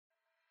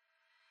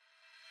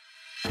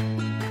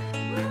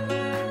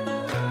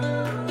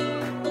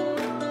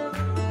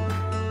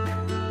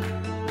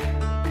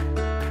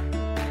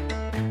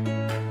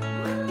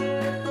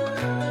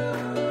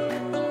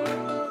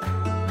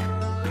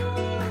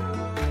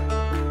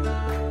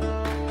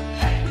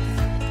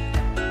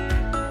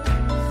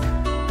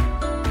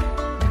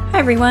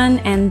everyone,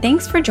 and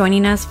thanks for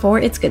joining us for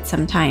It's Good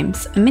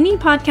Sometimes, a mini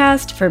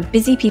podcast for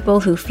busy people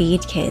who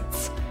feed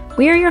kids.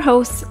 We are your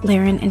hosts,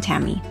 Laren and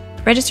Tammy,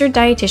 registered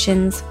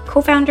dietitians,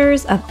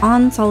 co-founders of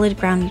On Solid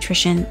Ground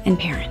Nutrition, and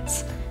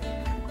parents.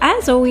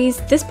 As always,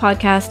 this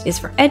podcast is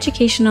for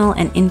educational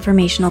and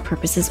informational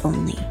purposes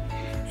only,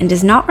 and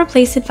does not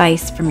replace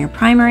advice from your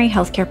primary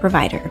healthcare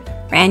provider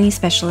or any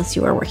specialist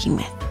you are working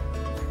with.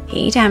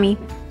 Hey, Tammy.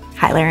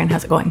 Hi, Laren.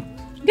 How's it going?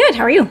 Good.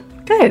 How are you?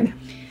 Good.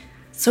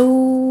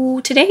 So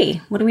today,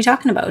 what are we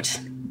talking about?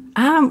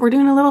 We're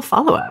doing a little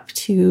follow-up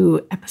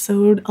to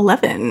episode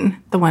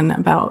 11, the one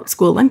about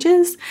school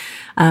lunches.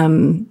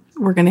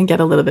 We're going to get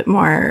a little bit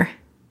more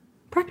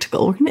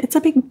practical. It's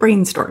a big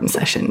brainstorm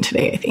session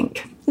today, I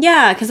think.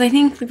 Yeah, because I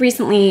think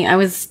recently I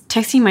was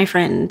texting my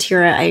friend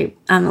Tira.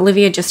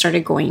 Olivia just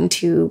started going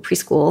to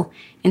preschool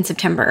in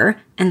September,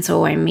 and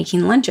so I'm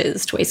making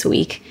lunches twice a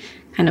week,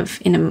 kind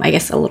of in a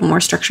little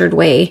more structured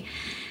way.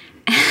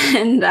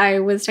 And I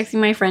was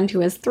texting my friend who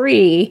has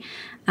 3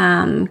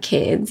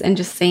 kids and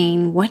just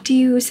saying, what do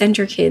you send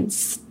your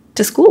kids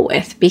to school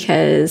with?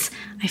 Because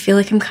I feel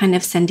like I'm kind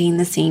of sending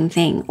the same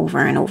thing over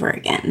and over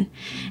again.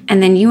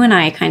 And then you and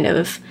I kind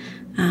of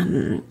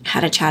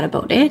had a chat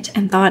about it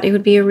and thought it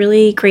would be a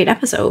really great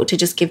episode to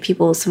just give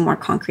people some more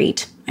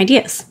concrete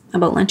ideas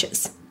about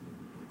lunches.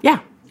 Yeah.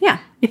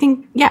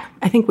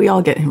 I think we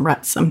all get in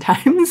ruts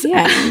sometimes.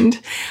 Yeah.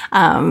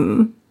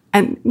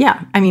 And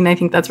yeah, I mean, I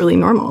think that's really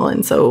normal.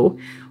 And so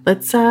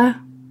let's do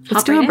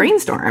a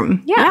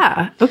brainstorm.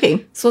 Yeah.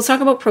 Okay. So let's talk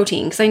about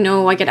protein, because I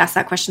know I get asked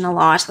that question a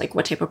lot. Like,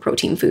 what type of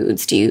protein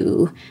foods do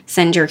you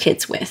send your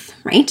kids with,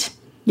 right?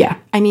 Yeah.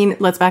 I mean,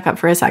 let's back up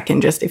for a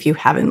second. Just if you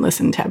haven't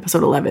listened to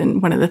episode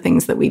 11, one of the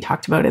things that we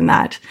talked about in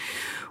that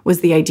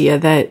was the idea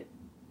that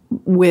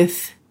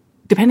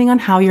depending on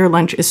how your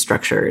lunch is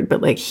structured,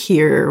 but like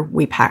here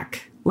we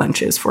pack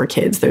lunches for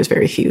kids. There's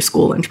very few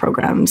school lunch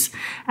programs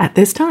at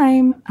this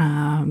time.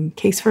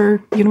 Case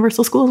for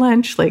universal school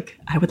lunch. Like,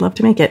 I would love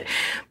to make it,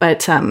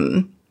 but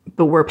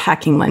we're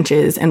packing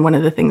lunches. And one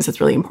of the things that's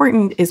really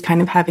important is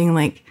kind of having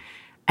like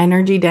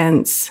energy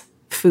dense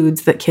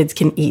foods that kids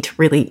can eat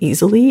really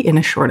easily in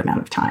a short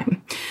amount of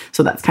time.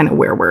 So that's kind of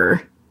where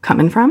we're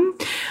coming from.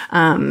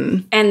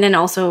 And then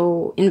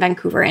also in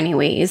Vancouver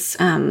anyways,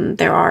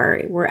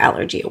 we're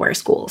allergy aware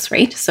schools,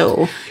 right?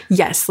 So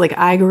yes, like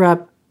I grew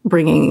up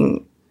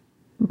bringing,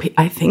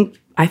 I think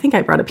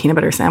I brought a peanut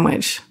butter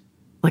sandwich,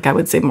 like I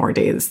would say more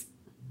days,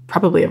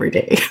 probably every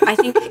day. I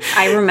think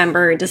I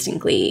remember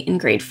distinctly in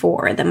grade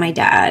 4 that my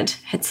dad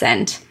had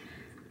sent,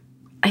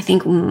 I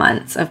think,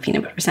 months of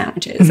peanut butter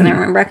sandwiches. Mm-hmm. And I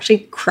remember actually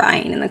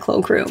crying in the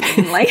cloakroom.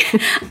 Like,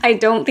 I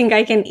don't think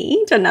I can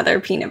eat another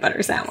peanut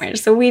butter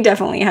sandwich. So we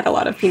definitely had a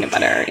lot of peanut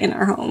butter in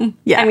our home.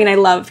 Yeah. I mean, I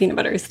love peanut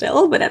butter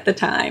still, but at the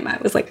time I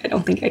was like, I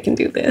don't think I can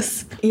do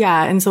this.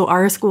 Yeah. And so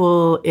our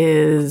school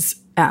is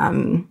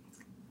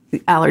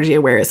allergy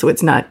aware, so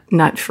it's not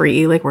nut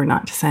free. Like, we're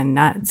not to send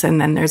nuts.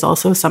 And then there's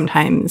also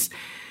sometimes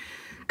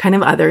kind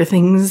of other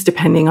things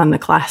depending on the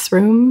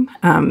classroom.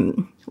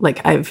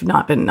 Like, I've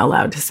not been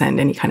allowed to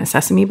send any kind of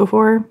sesame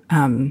before.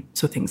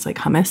 So things like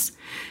hummus,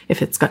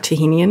 if it's got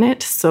tahini in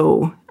it.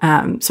 So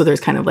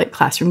there's kind of like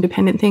classroom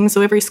dependent things.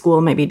 So every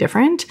school may be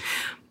different,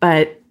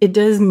 but it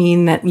does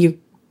mean that you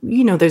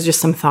know, there's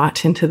just some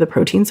thought into the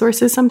protein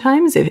sources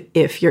sometimes.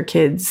 If your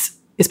kids,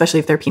 especially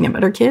if they're peanut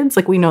butter kids,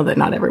 like we know that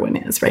not everyone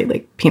is, right?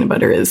 Like peanut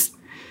butter is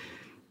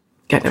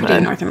kind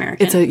of North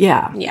American. It's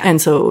yeah.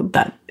 And so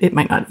that it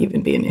might not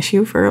even be an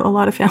issue for a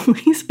lot of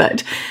families,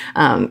 but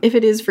if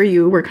it is for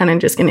you, we're kind of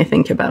just going to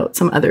think about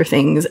some other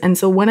things. And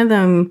so one of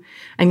them,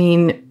 I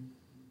mean,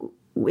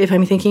 if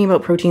I'm thinking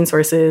about protein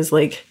sources,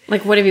 like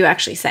what have you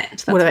actually sent?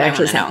 That's what have I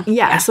actually sent?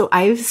 Yeah. So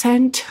I've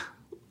sent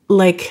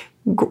like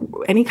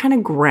any kind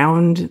of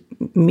ground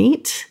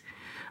meat.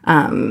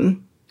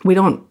 We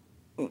don't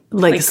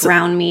like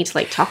ground meat,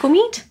 like taco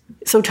meat.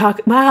 So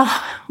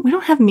we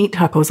don't have meat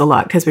tacos a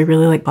lot because we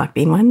really like black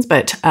bean ones,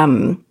 but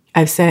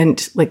I've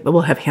sent, like,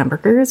 we'll have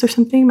hamburgers or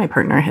something. My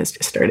partner has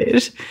just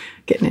started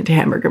getting into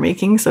hamburger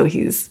making, so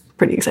he's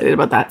pretty excited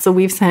about that. So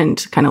we've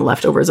sent kind of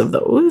leftovers of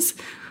those,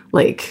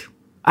 like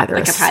either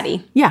like a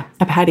patty. Yeah,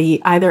 a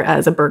patty, either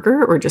as a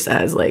burger or just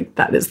as like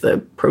that is the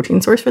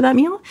protein source for that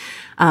meal.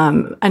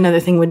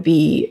 Another thing would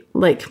be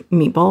like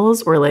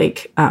meatballs or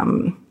like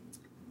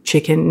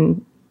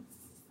chicken,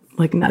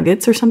 like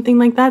nuggets or something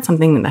like that,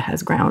 something that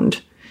has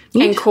ground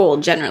meat. And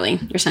cold, generally.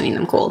 You're sending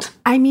them cold.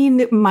 I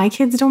mean, my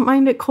kids don't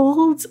mind it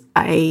cold.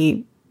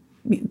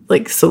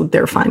 So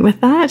they're fine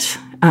with that.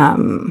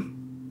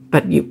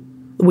 But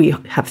we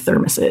have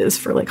thermoses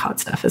for like hot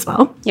stuff as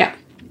well. Yeah.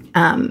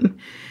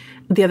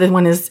 The other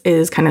one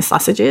is kind of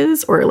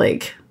sausages or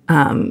like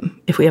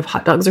if we have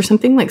hot dogs or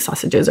something, like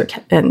sausages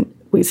and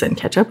we send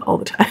ketchup all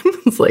the time.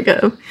 It's like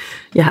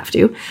you have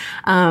to.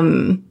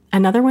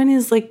 Another one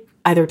is like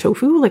either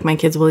tofu, like my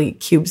kids will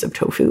eat cubes of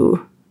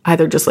tofu,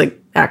 either just like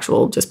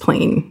actual, just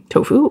plain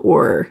tofu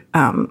or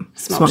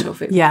smoked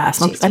tofu. Yeah,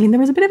 smoked. I mean, there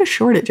was a bit of a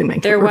shortage in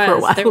Vancouver for a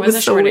while. There was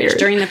a shortage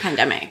during the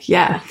pandemic.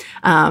 Yeah.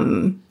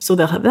 So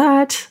they'll have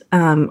that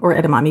or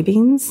edamame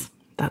beans.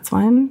 That's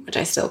one. which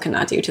I still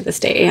cannot do to this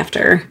day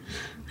after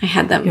I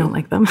had them. You don't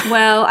like them?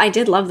 Well, I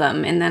did love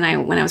them. And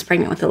then when I was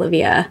pregnant with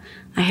Olivia,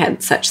 I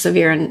had such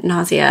severe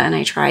nausea and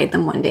I tried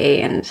them one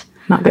day and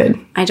Not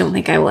good. I don't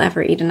think I will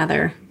ever eat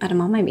another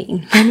edamame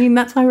bean. I mean,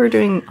 that's why we're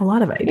doing a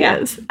lot of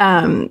ideas.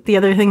 The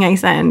other thing I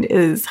send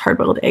is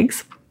hard-boiled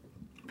eggs.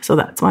 So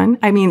that's one.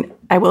 I mean,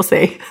 I will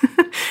say,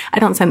 I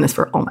don't send this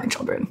for all my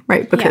children,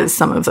 right? Because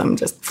some of them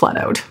just flat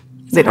out,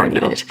 they don't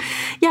eat it.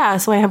 Yeah,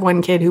 so I have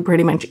one kid who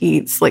pretty much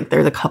eats, like,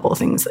 there's a couple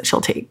things that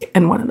she'll take.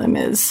 And one of them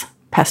is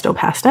pesto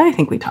pasta. I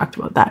think we talked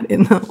about that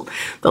in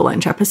the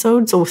lunch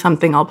episode. So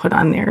something I'll put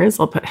on there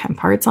is I'll put hemp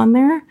hearts on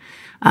there.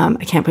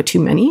 I can't put too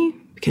many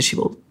because she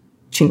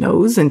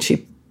knows,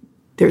 and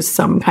there's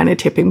some kind of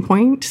tipping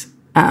point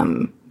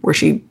where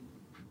she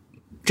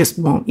just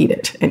won't eat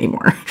it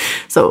anymore.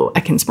 So I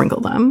can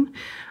sprinkle them.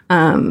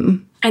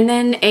 And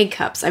then egg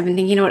cups. I've been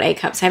thinking about egg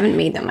cups. I haven't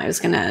made them. I was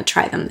going to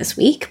try them this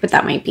week, but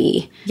that might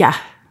be... Yeah,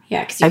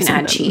 because you can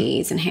add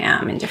cheese and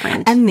ham and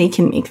different... And they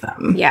can make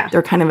them. Yeah.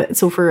 They're kind of...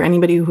 So for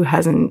anybody who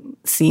hasn't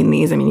seen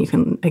these, I mean, you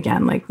can,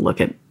 again, like, look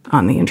at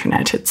on the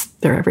internet.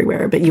 They're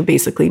everywhere. But you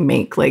basically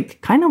make,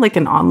 like, kind of like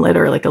an omelet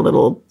or like a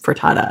little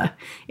frittata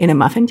in a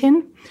muffin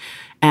tin.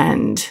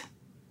 And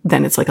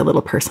then it's like a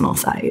little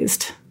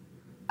personal-sized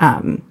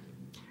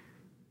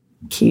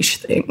quiche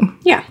thing.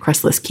 Yeah.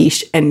 Crustless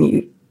quiche.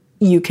 And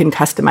you can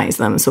customize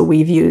them. So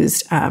we've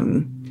used,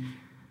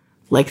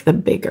 like, the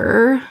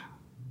bigger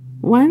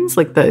ones,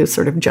 like the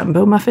sort of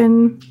jumbo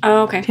muffin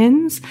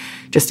tins,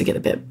 just to get a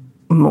bit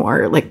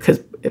more, like,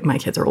 because my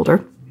kids are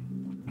older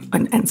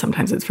and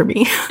sometimes it's for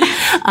me.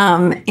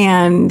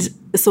 And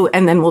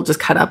then we'll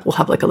just cut up, we'll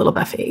have like a little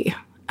buffet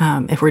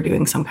if we're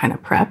doing some kind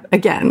of prep.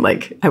 Again,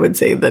 like, I would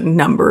say the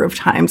number of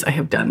times I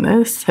have done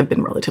this have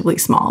been relatively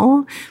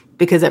small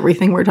because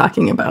everything we're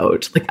talking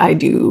about, like, I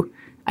do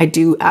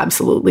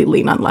absolutely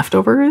lean on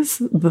leftovers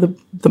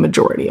the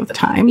majority of the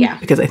time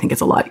because I think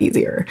it's a lot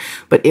easier.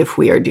 But if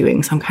we are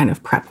doing some kind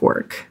of prep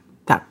work,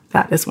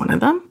 that is one of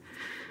them.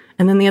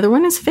 And then the other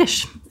one is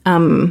fish.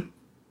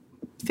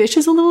 Fish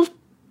is a little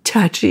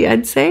touchy,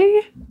 I'd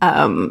say.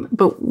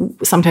 But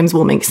sometimes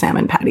we'll make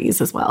salmon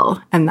patties as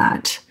well. And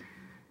that,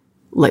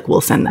 like,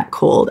 we'll send that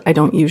cold. I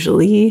don't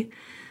usually,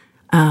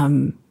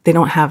 they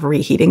don't have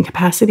reheating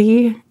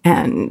capacity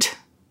and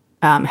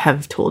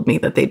have told me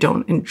that they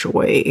don't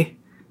enjoy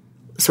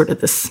sort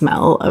of the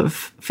smell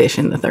of fish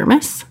in the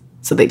thermos.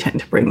 So they tend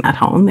to bring that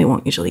home. They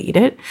won't usually eat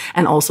it.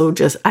 And also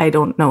just, I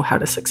don't know how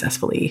to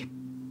successfully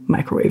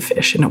microwave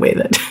fish in a way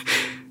that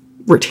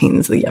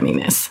retains the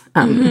yumminess.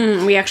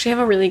 We actually have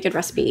a really good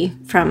recipe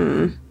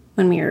from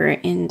when we were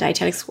in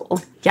dietetic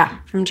school. Yeah.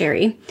 From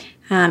Jerry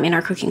in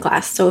our cooking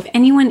class. So if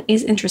anyone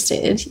is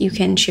interested, you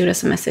can shoot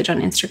us a message on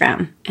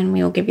Instagram and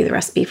we will give you the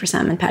recipe for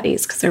salmon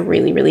patties because they're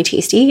really, really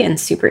tasty and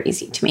super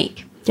easy to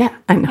make. Yeah,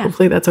 and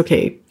hopefully that's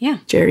okay. Yeah.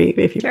 Jerry,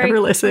 if you ever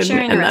listen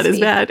and that is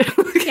bad,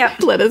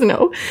 let us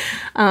know.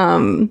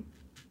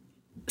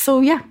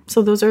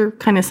 So those are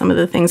kind of some of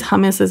the things.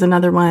 Hummus is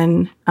another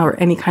one, or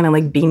any kind of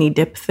like beanie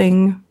dip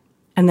thing.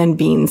 And then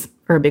beans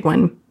are a big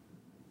one.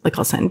 Like,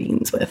 I'll send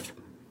beans with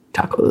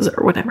tacos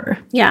or whatever.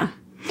 Yeah.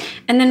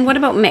 And then what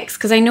about mix?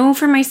 Because I know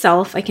for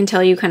myself, I can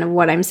tell you kind of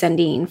what I'm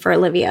sending for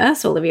Olivia.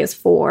 So Olivia's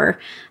 4.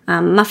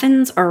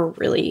 Muffins are a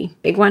really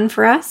big one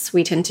for us.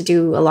 We tend to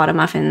do a lot of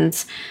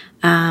muffins.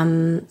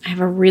 I have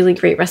a really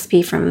great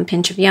recipe from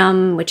Pinch of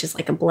Yum, which is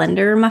like a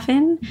blender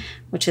muffin,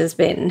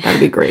 that'd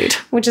be great.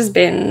 Which has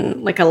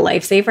been like a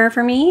lifesaver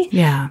for me.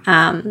 Yeah.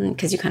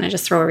 Because you kind of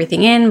just throw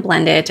everything in,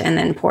 blend it, and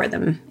then pour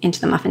them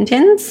into the muffin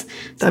tins.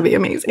 That'd be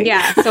amazing.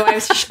 Yeah. So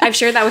I've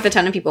shared that with a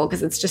ton of people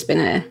because it's just been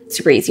a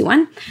super easy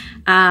one.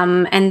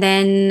 And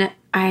then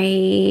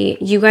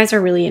you guys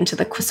are really into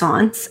the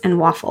croissants and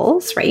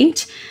waffles,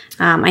 right?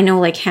 I know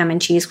like ham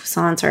and cheese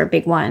croissants are a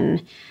big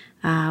one.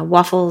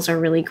 Waffles are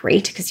really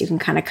great because you can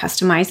kind of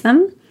customize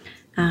them.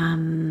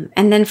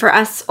 And then for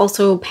us,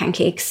 also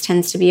pancakes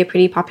tends to be a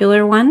pretty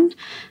popular one.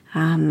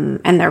 And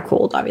they're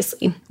cold,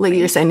 obviously. Like,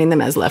 you're sending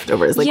them as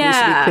leftovers. Like, we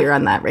should be clear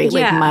on that, right?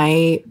 Like,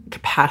 my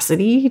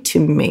capacity to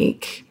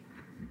make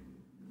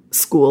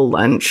school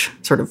lunch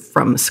sort of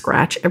from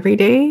scratch every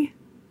day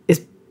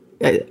is,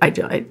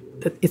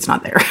 it's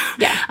not there.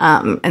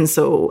 Yeah. And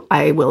so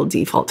I will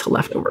default to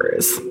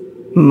leftovers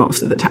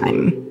most of the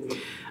time.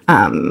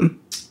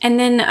 And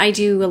then I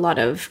do a lot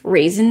of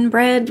raisin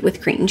bread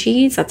with cream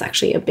cheese. That's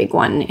actually a big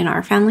one in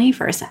our family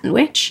for a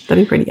sandwich.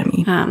 That'd be pretty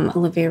yummy.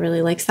 Olivia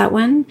really likes that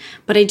one.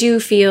 But I do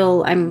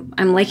feel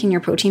I'm liking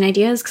your protein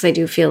ideas because I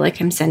do feel like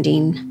I'm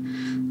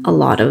sending a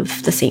lot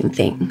of the same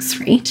things,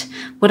 right?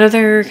 What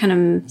other kind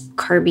of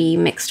carby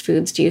mixed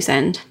foods do you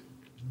send?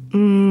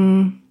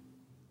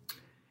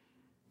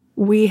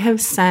 We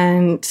have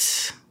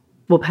sent...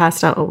 Well,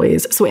 pasta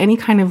always. So any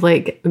kind of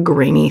like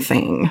grainy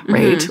thing,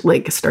 right? Mm-hmm.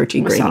 Like a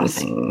starchy grainy sauce.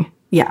 Thing.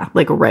 Yeah,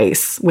 like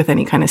rice with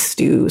any kind of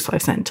stew. So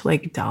I've sent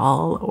like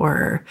dal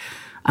or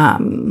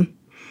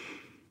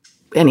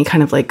any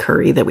kind of like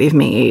curry that we've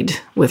made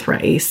with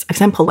rice. I've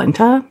sent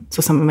polenta.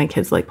 So some of my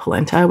kids like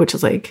polenta, which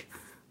is like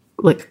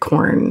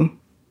corn,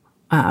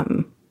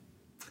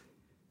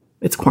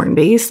 it's corn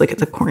based, like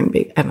it's a corn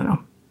based, I don't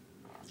know.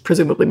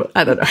 Presumably,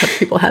 I don't know how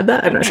people had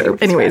that. I'm not sure.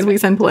 Anyways, we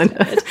send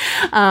polenta.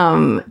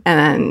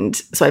 And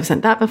so I've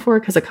sent that before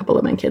because a couple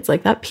of my kids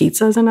like that.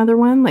 Pizza is another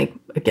one. Like,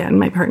 again,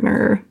 my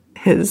partner,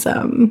 his...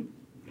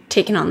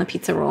 taken on the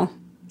pizza roll.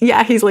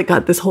 Yeah, he's like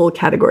got this whole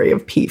category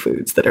of pea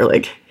foods that are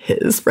like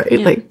his, right?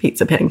 Yeah. Like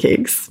pizza,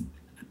 pancakes,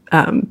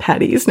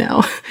 patties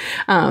now.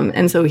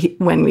 And so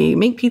when we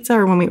make pizza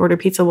or when we order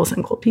pizza, we'll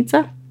send cold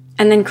pizza.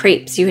 And then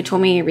crepes. You had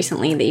told me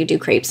recently that you do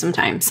crepes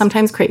sometimes.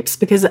 Sometimes crepes,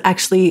 because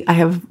actually I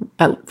have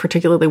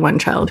particularly one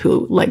child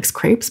who likes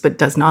crepes but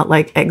does not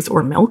like eggs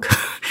or milk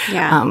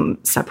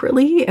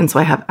separately. And so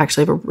I have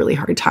a really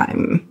hard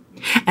time.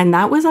 And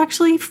that was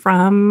actually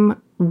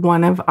from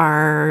one of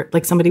our,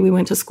 like somebody we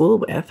went to school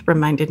with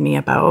reminded me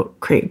about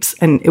crepes.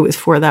 And it was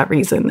for that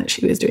reason that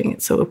she was doing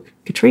it. So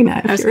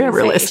Katrina, if you're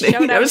ever listening.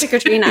 Shout out to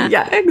Katrina.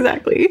 Yeah,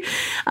 exactly.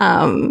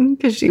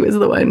 Because she was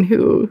the one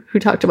who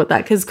talked about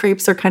that. Because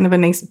crepes are kind of a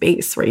nice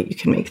base, right? You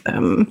can make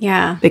them.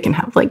 Yeah. They can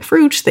have like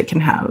fruit. They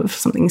can have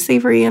something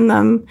savory in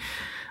them.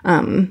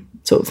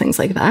 So things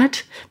like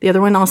that. The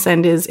other one I'll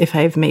send is if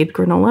I've made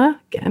granola.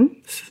 Again,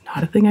 this is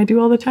not a thing I do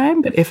all the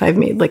time, but if I've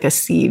made like a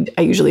seed,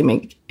 I usually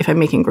make, if I'm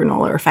making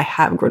granola or if I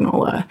have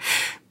granola.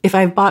 If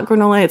I've bought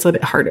granola, it's a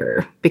bit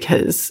harder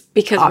because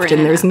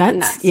often there's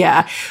nuts.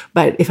 Yeah.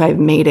 But if I've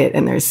made it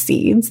and there's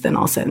seeds, then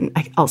I'll send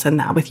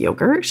that with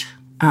yogurt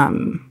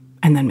and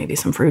then maybe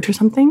some fruit or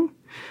something.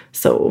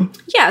 So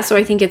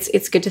I think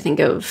it's good to think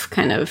of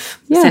kind of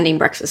sending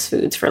breakfast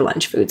foods for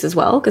lunch foods as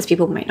well, because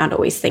people might not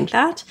always think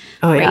that.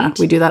 Oh, right? Yeah.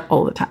 We do that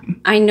all the time.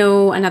 I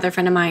know another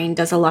friend of mine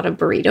does a lot of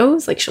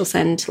burritos. Like she'll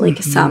send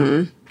like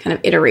some kind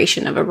of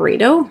iteration of a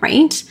burrito,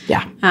 right?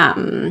 Yeah.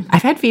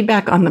 I've had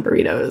feedback on the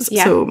burritos.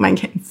 Yeah. So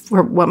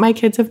for what my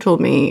kids have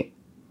told me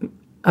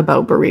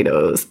about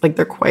burritos, like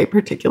they're quite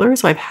particular.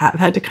 So I've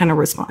had to kind of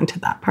respond to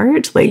that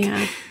part. Like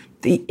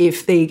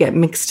if they get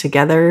mixed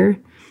together,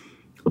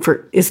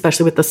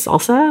 especially with the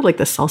salsa, like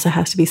the salsa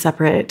has to be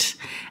separate.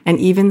 And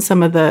even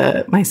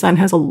my son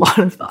has a lot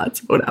of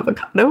thoughts about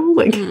avocado,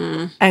 like,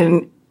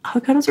 and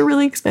avocados are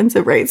really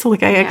expensive, right? So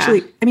like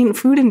I mean,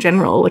 food in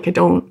general, like I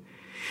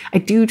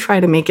do try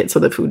to make it so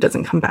the food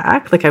doesn't come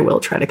back. Like I will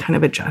try to kind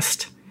of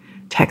adjust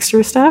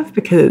texture stuff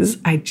because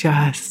I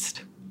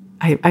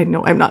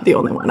know I'm not the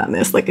only one on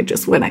this. Like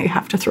when I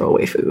have to throw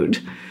away food,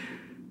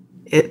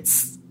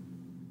 it's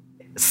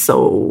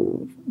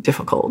so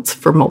difficult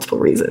for multiple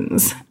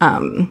reasons.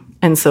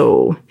 And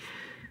so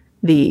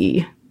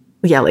he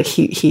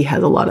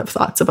has a lot of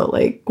thoughts about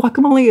like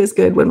guacamole is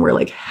good when we're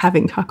like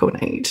having taco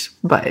night,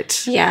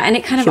 but and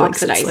it kind of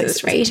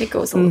oxidizes, right? It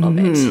goes a little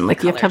bit.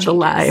 Like you have to have the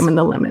lime and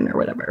the lemon or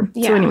whatever.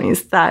 Yeah. So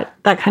anyways, that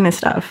kind of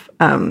stuff.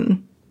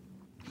 And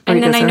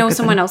then I know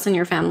someone else in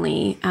your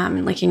family,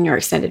 like in your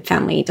extended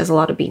family, does a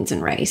lot of beans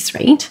and rice,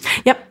 right?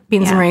 Yep.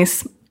 Beans and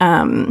rice.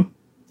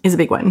 Is a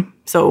big one.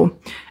 So,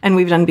 and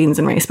we've done beans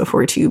and rice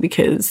before too,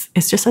 because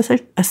it's just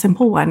a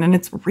simple one and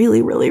it's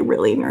really, really,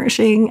 really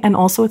nourishing. And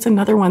also it's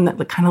another one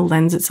that kind of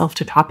lends itself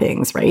to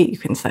toppings, right? You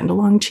can send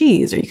along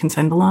cheese or you can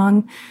send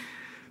along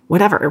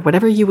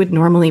whatever you would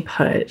normally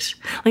put.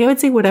 Like I would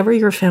say whatever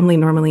your family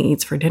normally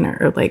eats for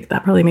dinner, like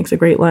that probably makes a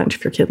great lunch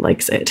if your kid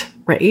likes it,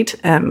 right?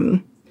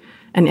 And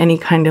any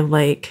kind of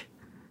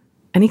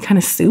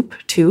soup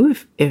too,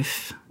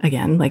 if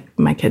again, like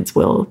my kids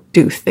will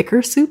do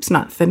thicker soups,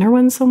 not thinner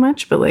ones so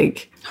much, but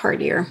like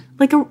heartier.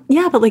 But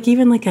like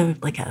even like a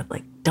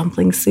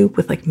dumpling soup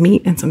with like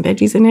meat and some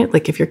veggies in it.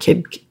 Like if your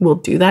kid will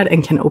do that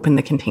and can open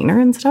the container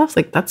and stuff,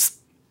 like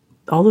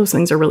all those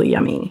things are really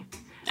yummy.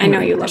 I know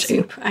you love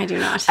soup. I do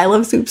not. I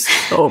love soup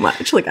so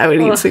much. Like I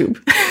would eat soup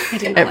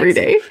every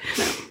day.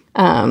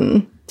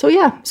 No.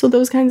 So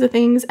those kinds of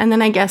things. And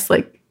then I guess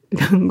like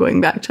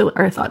going back to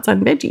our thoughts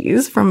on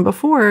veggies from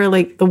before,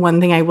 like the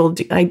one thing I will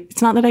do, it's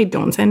not that I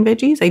don't send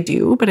veggies, I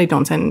do, but I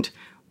don't send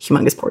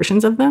humongous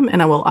portions of them,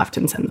 and I will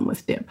often send them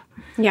with dip.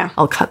 Yeah.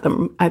 I'll cut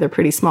them either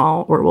pretty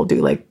small or we'll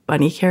do like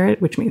bunny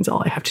carrot, which means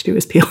all I have to do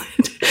is peel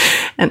it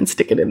and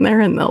stick it in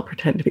there and they'll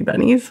pretend to be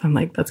bunnies. I'm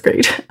like, that's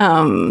great.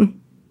 But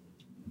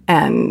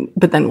then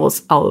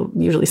I'll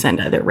usually send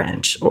either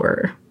ranch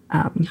or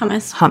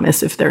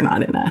hummus if they're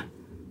not in a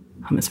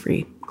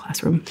hummus-free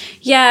classroom.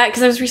 Yeah,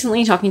 because I was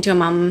recently talking to a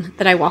mom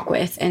that I walk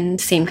with,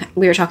 and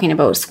we were talking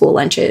about school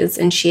lunches,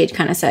 and she had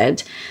kind of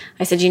said,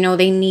 they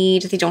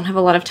don't have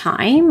a lot of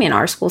time in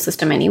our school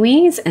system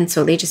anyways, and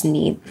so they just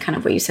need kind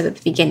of what you said at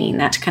the beginning,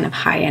 that kind of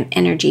high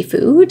energy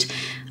food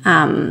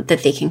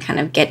that they can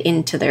kind of get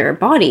into their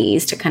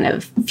bodies to kind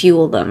of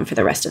fuel them for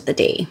the rest of the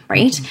day,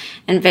 right?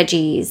 Mm-hmm. And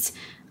veggies,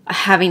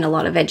 having a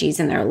lot of veggies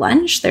in their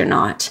lunch, they're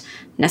not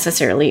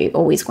necessarily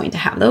always going to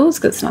have those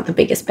because it's not the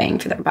biggest bang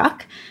for their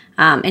buck.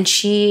 And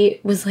she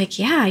was like,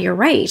 yeah, you're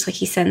right. Like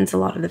he sends a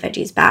lot of the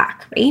veggies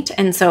back, right?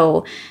 And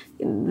so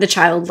the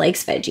child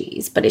likes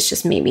veggies, but it's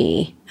just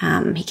maybe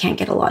he can't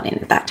get a lot in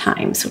at that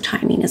time. So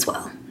timing as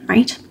well,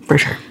 right? For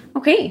sure.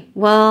 Okay.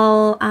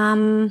 Well,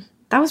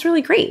 that was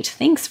really great.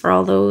 Thanks for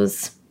all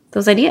those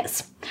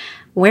ideas.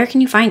 Where can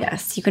you find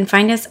us? You can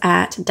find us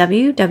at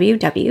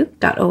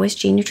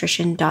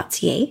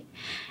www.osgnutrition.ca.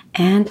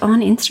 and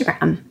on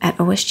Instagram at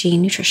OSG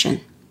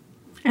Nutrition.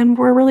 And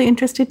we're really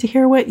interested to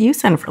hear what you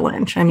send for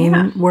lunch. I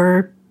mean,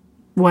 we're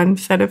one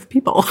set of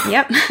people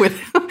with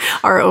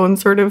our own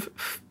sort of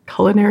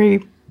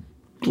culinary,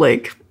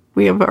 like,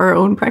 we have our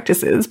own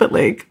practices, but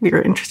like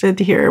we're interested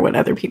to hear what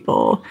other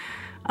people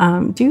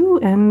do,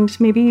 and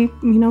maybe,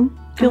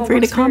 feel free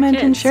to comment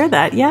and share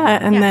that.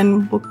 And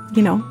then we'll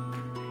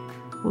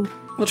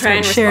try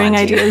and sharing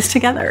respond to ideas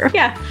together.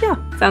 Yeah.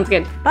 Sounds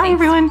good. Bye,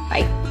 everyone.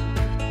 Bye.